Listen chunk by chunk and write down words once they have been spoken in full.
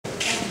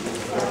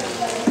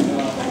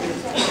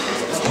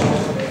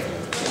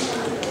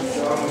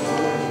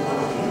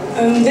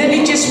Dit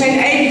liedje is mijn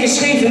eigen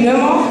geschreven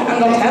nummer en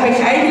dat heb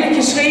ik eigenlijk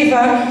geschreven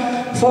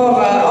voor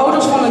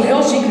ouders van een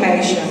heel ziek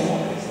meisje.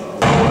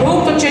 Ik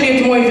hoop dat jullie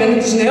het mooi vinden,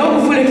 het is een heel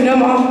gevoelig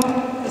nummer.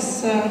 Dus,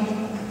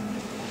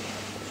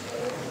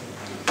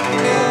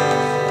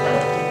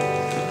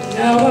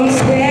 now I'm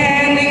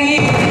standing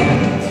here,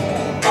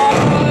 all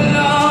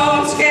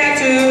alone, scared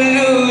to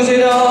lose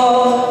it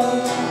all.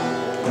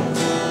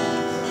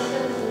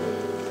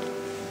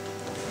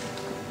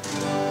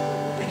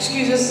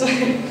 Excuses.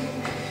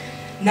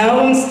 Now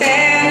I'm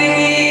standing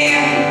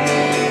here,